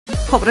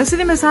خب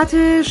رسیدیم به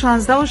ساعت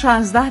 16 و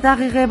 16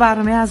 دقیقه.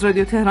 برنامه از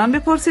رادیو تهران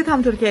بپرسید.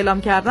 همونطور که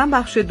اعلام کردم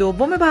بخش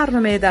دوم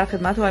برنامه در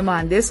خدمت آقای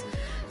مهندس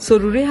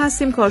سروری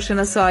هستیم،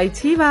 کارشناس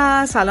آیتی،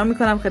 و سلام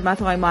میکنم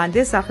خدمت آقای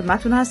مهندس. در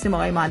خدمتتون هستیم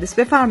آقای مهندس،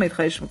 بفرمایید.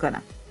 خواهش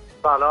میکنم.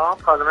 سلام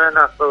خانم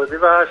نصرآبادی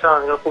و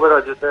شنوندگان خوب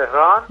رادیو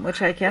تهران.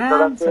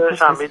 متشکرم.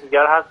 شنبه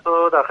دیگر هست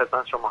و در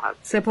خدمت شما هست.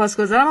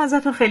 سپاسگزارم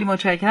ازتون، خیلی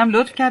متشکرم.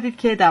 لطف کردید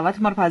که دعوت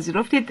ما رو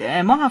پذیرفتید.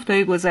 ما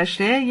هفته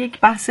گذشته یک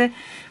بحث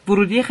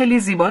ورودی خیلی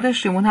زیبا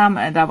داشتیم، اون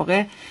هم در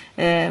واقع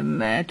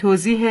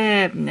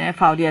توضیح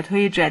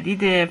فعالیت‌های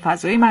جدید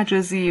فضای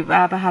مجازی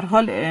و به هر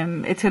حال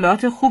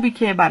اطلاعات خوبی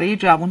که برای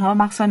جوان‌ها،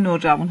 مخصوصا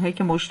نوجوان‌هایی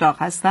که مشتاق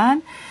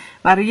هستند،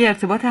 برای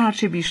ارتباط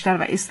هرچه بیشتر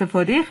و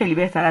استفاده خیلی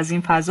بهتر از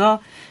این فضا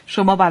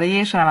شما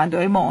برای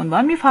شنونده‌های ما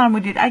عنوان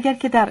می‌فرمودید. اگر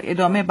که در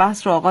ادامه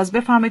بحث رو آغاز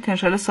بفرمایید، ان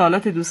شاءالله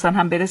سوالات دوستان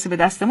هم برسه به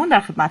دستمون. در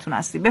خدمتتون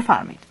هستیم،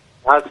 بفرمایید.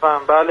 حتما.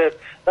 بله،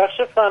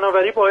 بخش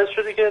فناوری باعث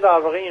شده که در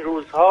واقع این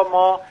روزها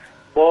ما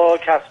با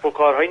کسب و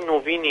کارهای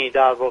نوینی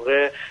در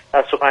واقع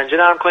دست و پنجه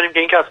نرم کنیم که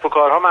این کسب و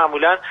کارها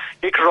معمولا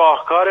یک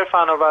راهکار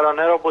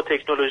فناورانه را با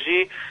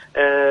تکنولوژی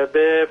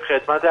به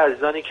خدمت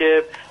عزیزانی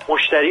که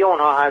مشتری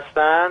اونها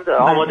هستند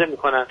آماده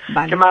میکنن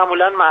که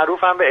معمولا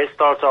معروف هم به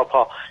استارتاپ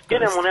ها. یه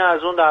نمونه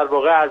از اون در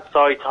واقع از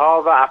سایت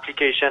ها و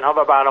اپلیکیشن ها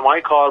و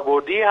برنامه‌های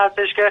کاربردی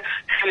هستش که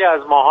خیلی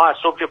از ماها از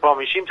صبح که پا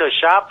میشیم تا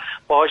شب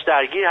باهاش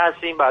درگیر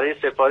هستیم برای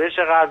سفارش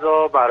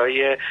غذا،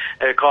 برای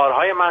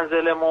کارهای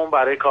منزلمون،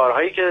 برای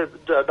کارهایی که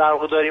در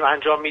واقع داریم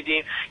انجام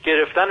میدیم،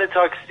 گرفتن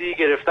تاکسی،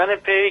 گرفتن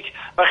پیک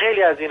و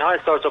خیلی از اینها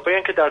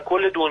استارتاپایی که در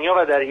کل دنیا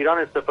و در ایران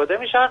استفاده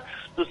میشن.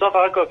 دوستان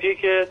فقط کافیه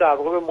که در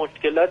واقع به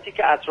مشکلاتی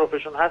که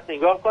اطرافشون هست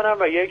نگاه کنن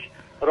و یک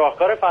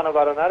راهکار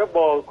فناورانه رو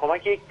با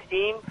کمک یک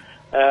تیم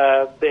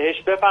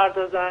بهش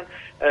بپردازن.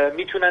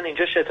 میتونن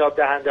اینجا شتاب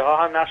دهنده ها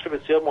هم نقش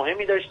بسیار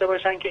مهمی داشته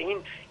باشن که این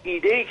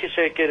ایده‌ای که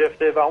شکل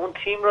گرفته و اون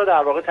تیم رو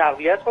در واقع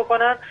تقویت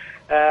بکنن.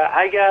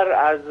 اگر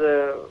از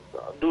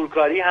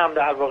دورکاری هم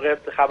در واقع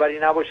خبری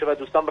نباشه و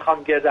دوستان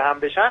بخوام گرد هم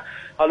بشن،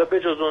 حالا به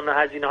جز اون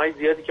هزینه‌های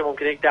زیادی که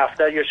ممکنه یک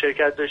دفتر یا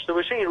شرکت داشته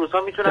باشه، این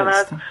روزها میتونن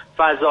از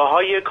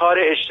فضاهای کار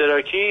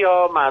اشتراکی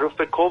یا معروف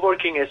به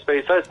کوورکینگ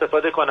اسپیس ها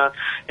استفاده کنن.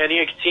 یعنی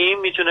یک تیم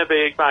میتونه به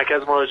یک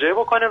مرکز مراجعه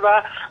بکنه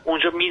و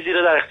اونجا میزی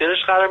رو در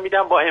اختیارش قرار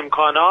میدن با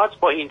امکانات،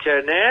 با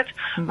اینترنت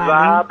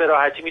و به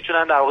راحتی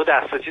میتونن در واقع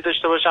دسترسی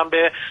داشته باشن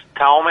به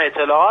تمام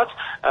اطلاعات.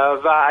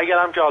 و اگر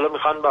هم که حالا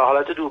میخوان به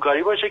حالت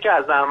دورکاری باشه که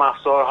از نرم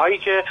افزارهایی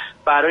که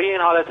برای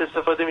این حالت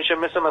استفاده میشه،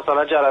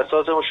 مثلا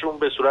جلساتشون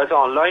به صورت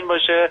آنلاین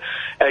باشه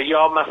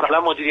یا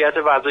مثلا مدیریت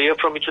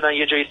وظایف رو میتونن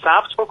یه جایی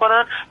ثبت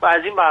بکنن و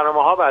از این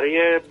برنامه‌ها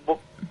برای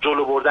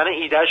جلو بردن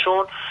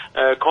ایدهشون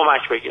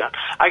کمک بگیرن.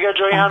 اگر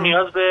جایی هم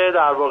نیاز به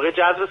در واقع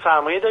جذب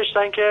سرمایه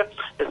داشتن که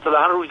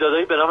اصطلاحاً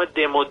رویدادهایی به نام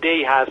دمو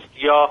دی هست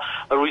یا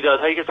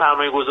رویدادهایی که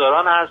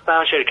سرمایه‌گذاران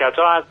هستن،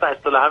 شرکت‌ها هستن،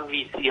 اصطلاحاً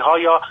ویسی ها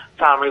یا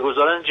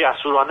سرمایه‌گذاران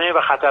جسورانه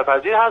و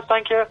خطرپذیر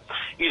هستن که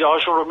ایده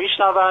هاشون رو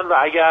میشنون و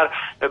اگر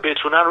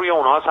بتونن روی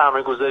اونها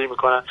سرمایه‌گذاری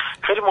میکنن.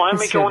 خیلی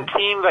مهمه که اون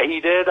تیم و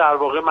ایده در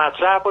واقع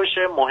مطرح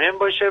باشه، مهم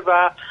باشه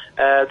و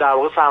در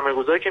واقع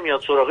سرمایه‌گذاری که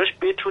میاد سراغش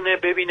بتونه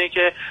ببینه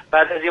که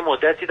بعد از یه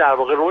مدتی در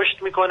واقع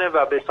رشد میکنه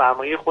و به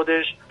سرمایه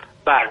خودش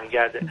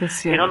برمیگرده.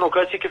 اینا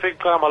نکاتی که فکر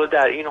کنم حالا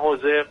در این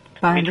حوزه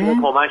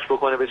میتونه کمک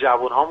بکنه به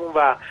جوانهامون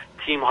و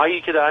تیم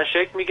هایی که دارن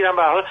شکل میگیرن.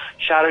 به هر حال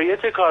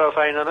شرایط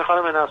کارآفرینانه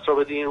خانم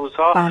نصرآبادی این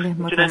روزها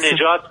میتونه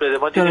نجات بده.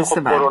 ما دیدیم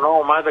خب کرونا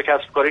اومد و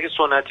کسب و کاری که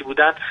سنتی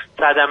بودن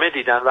صدمه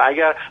دیدن و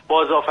اگر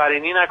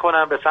بازآفرینی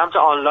نکنن، به سمت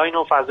آنلاین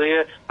و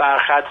فضای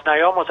برخط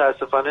نیام،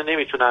 متاسفانه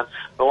نمیتونن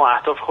به اون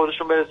اهداف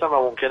خودشون برسن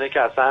و ممکنه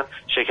که اصلا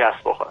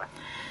شکست بخورن.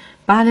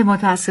 بله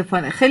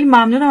متاسفانه. خیلی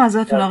ممنونم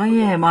ازتون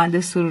آقای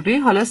مهندس سروری.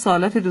 حالا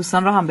سوالات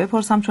دوستان رو هم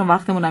بپرسم چون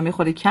وقتمون هم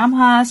میخوره کم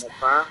هست.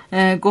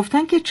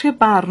 گفتن که چه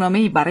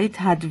برنامه‌ای برای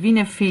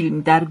تدوین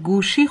فیلم در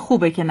گوشی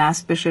خوبه که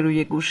نصب بشه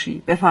روی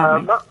گوشی؟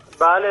 بفرمایید.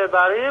 بله،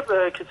 برای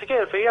کسی که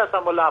حرفه‌ای هستن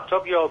با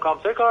لپتاپ یا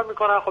کامپیوتر کار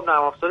میکنن، خب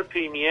نرم افزار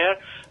پریمیر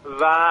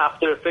و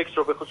افتر افکت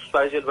رو به خصوص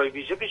برای جلوه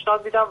ویژه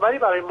پیشنهاد میدم. ولی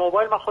برای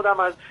موبایل من خودم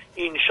از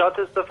اینشات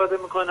استفاده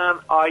میکنم،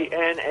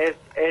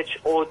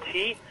 INSHOT.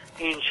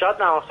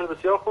 اینشات نرم افزار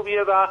بسیار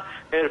خوبیه و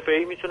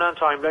حرفه‌ای میتونن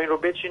تایملاین رو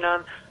بچینن،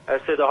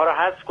 صداها رو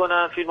حذف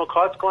کنن، فیلمو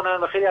کات کنن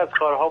و خیلی از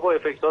کارها و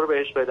افکت‌ها رو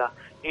بهش بدن.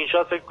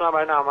 اینشات فکر کنم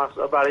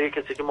برای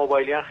کسی که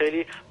موبایلیان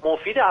خیلی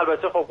مفیده.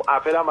 البته خب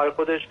اپل هم برای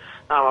خودش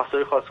نرم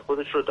افزار خاص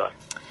خودش رو داره.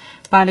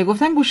 بله،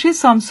 گفتن گوشی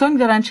سامسونگ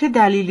دارن، چه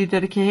دلیلی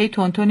داره که هی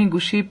تونتون این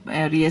گوشی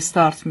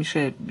ریستارت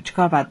میشه؟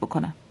 چیکار باید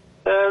بکنن؟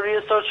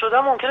 ریستارت شدن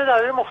ممکنه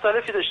دلایل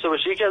مختلفی داشته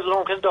باشه. یکی از اونها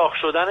ممکنه داغ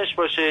شدنش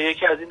باشه،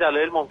 یکی از این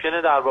دلایل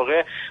ممکنه در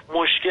واقع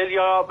مشکل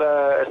یا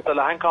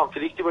اصطلاحاً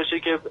کانفلیکتی باشه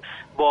که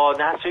با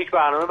نصب یک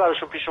برنامه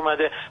براشون پیش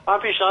اومده. من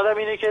پیشنهادم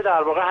اینه که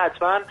در واقع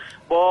حتما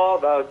با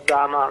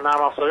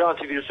نرم افزارهای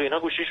آنتی ویروس و اینا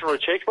گوشیشون رو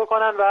چک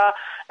بکنن و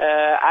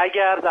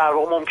اگر در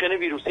واقع ممکنه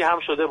ویروسی هم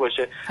شده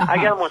باشه،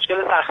 اگر مشکل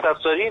سخت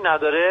افزاری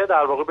نداره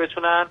در واقع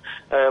بتونن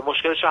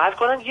مشکلش رو حل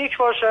کنن. یک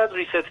بار شاید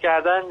ریست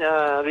کردن،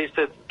 ریست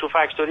تو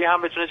فکتوری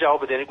هم بتونه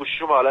جواب بده، یعنی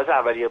گوشیشون به حالت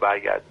اولیه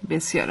برگرده.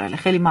 بسیار عالی،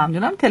 خیلی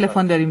ممنونم.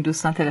 تلفن داریم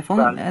دوستان،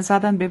 تلفن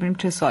زدن، ببینیم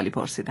چه سوالی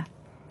پرسیدن.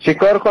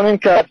 چیکار کنیم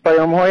که از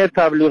پیام‌های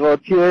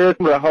تبلیغاتی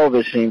رها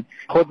بشیم؟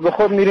 خود به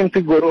خود میریم تو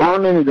گروه‌ها،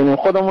 نمیدونیم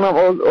خودمونم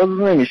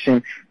عضو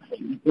نمیشیم،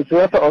 به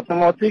صورت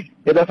اتوماتیک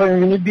یه دفعه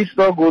می‌بینی 20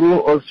 تا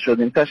گروه عضو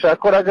شدیم.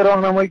 تشکر، اگر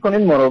راهنمایی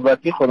کنید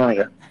مراقبتی. خدا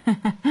نگهدار.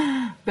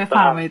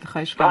 بفرمایید.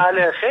 خواهش می‌کنم.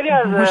 بله، خیلی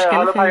از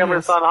حالا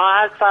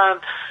پیام‌رسان‌ها هستن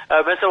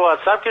مثل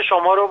واتساپ که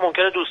شما رو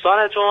ممکنه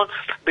دوستانتون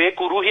به یک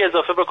گروهی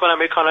اضافه بکنن،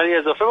 به یک کانالی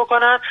اضافه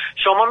بکنن.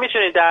 شما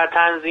میتونید در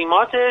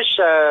تنظیماتش،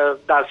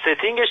 در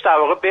ستینگش در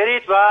واقع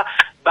برید و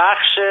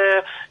بخش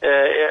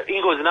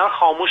این گزینه رو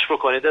خاموش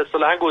بکنید.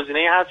 اصطلاحاً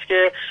گزینه‌ای هست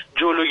که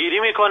جلوگیری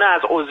میکنه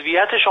از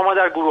عضویت شما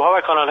در گروه‌ها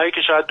و کانال‌هایی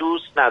که شاید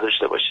دوست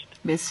نداشته باشید.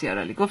 بسیار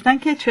عالی. گفتن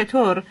که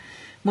چطور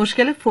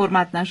مشکل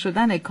فرمت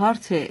نشدن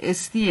کارت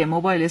SD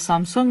موبایل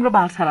سامسونگ رو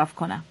برطرف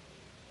کنم؟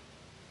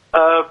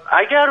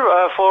 اگر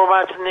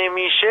فرمت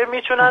نمیشه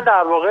میتونن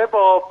در واقع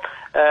با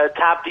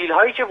تبدیل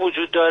هایی که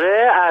وجود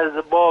داره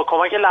با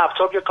کمک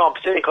لپتاپ یا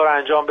کامپیوتر این کار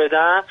انجام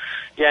بدن.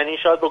 یعنی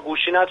شاید با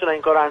گوشی نتونن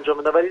این کار انجام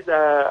بدن، ولی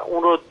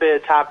اون رو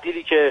به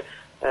تبدیلی که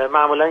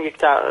معمولا یک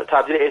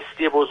تبدیل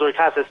SD بزرگ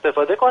هست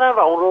استفاده کنن و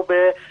اون رو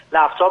به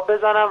لپتاپ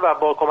بزنن و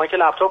با کمک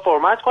لپتاپ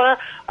فرمت کنن.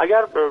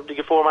 اگر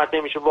دیگه فرمت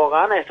نمیشه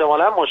واقعا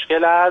احتمالا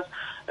مشکل از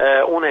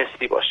اون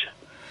SD باشه.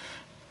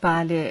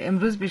 بله،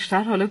 امروز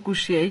بیشتر حالا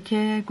گوشیایی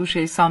که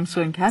گوشه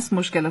سامسونگ هست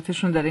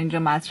مشکلاتشون داره اینجا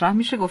مطرح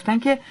میشه. گفتن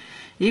که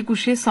یه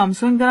گوشی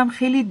سامسونگ دارم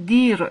خیلی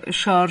دیر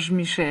شارژ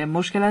میشه،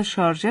 مشکل از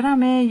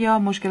شارژرمه یا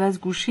مشکل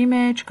از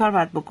گوشیمه؟ چیکار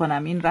باید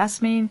بکنم؟ این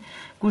رسم این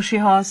گوشی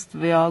هاست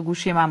و یا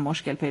گوشی من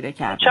مشکل پیدا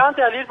کرده؟ چند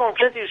دلیل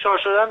ممکنه دیر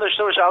شارژ شدن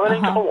داشته باشه. اول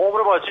اینکه خب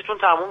عمر باتریتون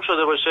تموم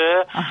شده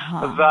باشه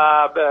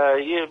و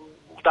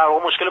در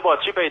واقع مشکل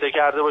باتری پیدا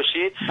کرده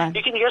باشید.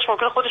 یکی دیگهش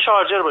ممکنه خود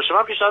شارژر باشه.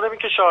 من پیشنهاد میدم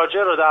که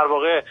شارژر رو در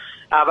واقع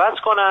عوض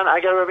کنن.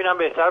 اگر ببینم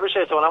بهتر بشه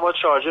احتمالاً باید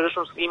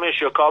شارژرشون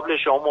سیمش یا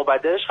کابلش یا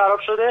مبدلش خراب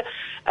شده.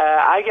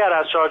 اگر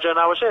از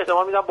شارژر نباشه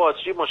احتمال میدم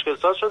باتری مشکل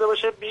ساز شده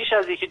باشه. بیش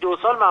از 1-2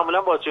 سال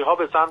معمولا باتری ها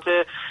به سمت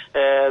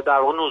در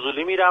واقع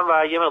نزولی میرن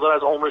و یه مقدار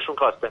از عمرشون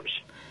کاسته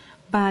میشه.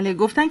 بله،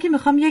 گفتن که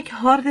میخوام یک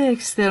هارد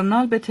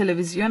اکسترنال به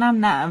تلویزیونم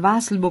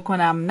وصل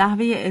بکنم،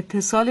 نحوه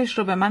اتصالش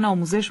رو به من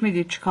آموزش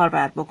میدید چیکار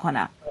باید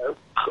بکنم؟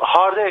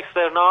 هارد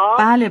اکسترنال؟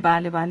 بله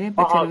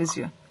به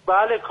تلویزیون.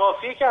 بله،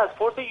 کافیه که از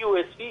پورت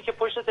USB که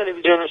پشت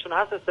تلویزیونشون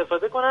هست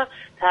استفاده کنن.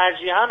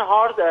 ترجیحاً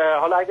هارد،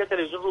 حالا اگر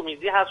تلویزیون رو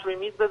میزی هست روی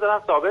میز بذارن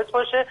ثابت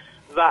باشه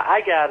و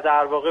اگر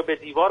در واقع به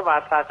دیوار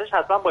وصل هستش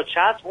حتما با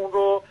چسب اون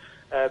رو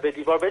به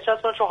دیوار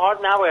بچسبن، چون هارد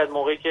نباید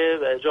موقعی که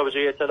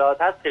جابجایی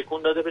اطلاعات هست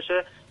تکون داده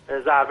بشه،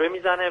 ضربه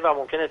میزنه و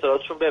ممکنه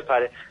اطلاعاتشون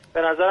بپره.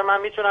 به نظر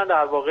من میتونن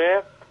در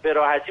واقع به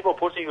راحتی با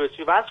پورت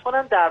USB وصل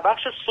کنن، در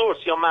بخش سورس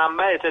یا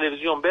منبع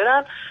تلویزیون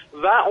برن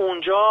و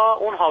اونجا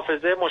اون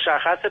حافظه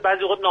مشخصه،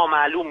 بعضی وقت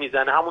نامعلوم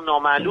میزنه، همون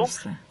نامعلوم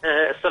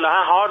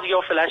اصطلاحا هارد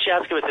یا فلشی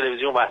هست که به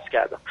تلویزیون وصل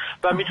کردن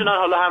و میتونن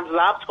حالا هم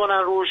ضبط کنن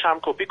روش، هم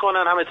کپی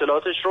کنن، هم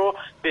اطلاعاتش رو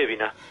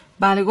ببینن.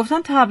 بله،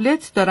 گفتن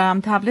تبلت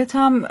دارم، تبلت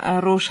هم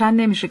روشن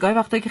نمیشه. گاهی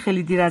وقتایی که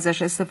خیلی دیر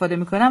ازش استفاده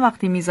میکنم،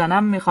 وقتی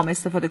میزنم میخوام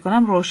استفاده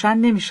کنم روشن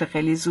نمیشه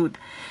خیلی زود.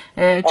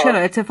 چرا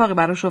اتفاقی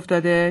براش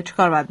افتاده؟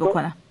 چیکار باید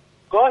بکنم؟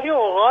 گاهی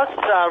اوقات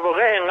در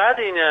واقع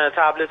انقدر این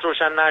تبلت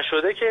روشن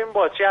نشده که این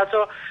باتری حتی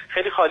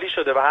خیلی خالی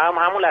شده و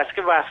همون لحظه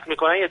که وصل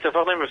میکنن یه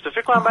اتفاق نمیفته.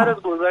 فکر کنم بعد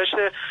از گذشت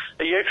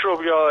 1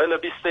 ربع یا الی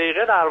 20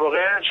 دقیقه در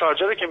واقع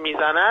شارژر رو که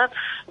میزنن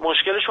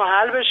مشکلشون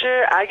حل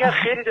بشه. اگر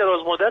خیلی دراز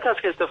مدت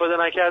است که استفاده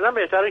نکردن،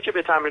 بهتره که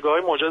به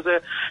تعمیرگاه‌های مجاز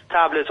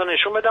تبلت‌ها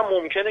نشون بدن.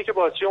 ممکنه که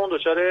باتری اون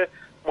دچار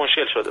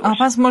مشکل شده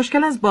باشه. پس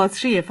مشکل از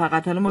باتریه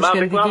فقط، حالا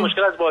مشکل دیگه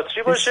مشکل از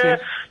باتری باشه،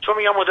 چون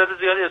میگم مدت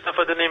زیادی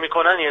استفاده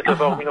نمیکنن این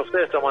اتفاق میفته،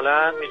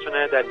 احتمالاً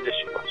میتونه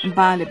دلیلش باشه.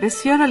 بله،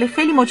 بسیار عالی.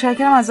 خیلی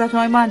متشکرم ازتون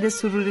آقای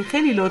مهندس سروری،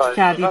 خیلی لطف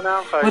کردید.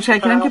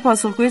 متشکرم که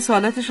پاسخگوی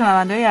سوالات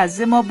شنونده‌های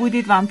عزیز ما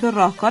بودید و همینطور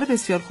راهکار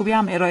بسیار خوبی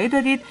هم ارائه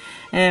دادید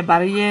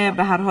برای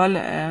به هر حال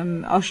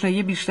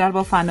آشنایی بیشتر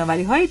با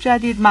فناوری‌های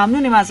جدید.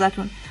 ممنونیم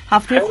ازتون.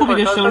 هفته خوبی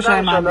داشته باشید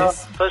آقای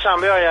مهندس. تا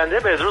شنبه آینده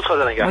بدرود،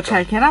 خدا نگهدار.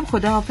 متشکرم،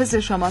 خداحافظ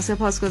شما.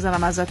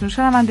 سپاسگزارم ازتون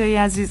شنونده‌های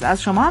عزیز.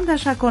 از شما هم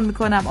تشکر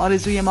می‌کنم.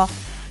 آرزوی ما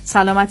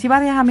سلامتی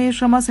برای همه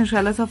شماست. ان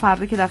شاءالله تا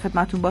فردا که در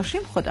خدمتتون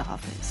باشیم.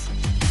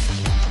 خداحافظ.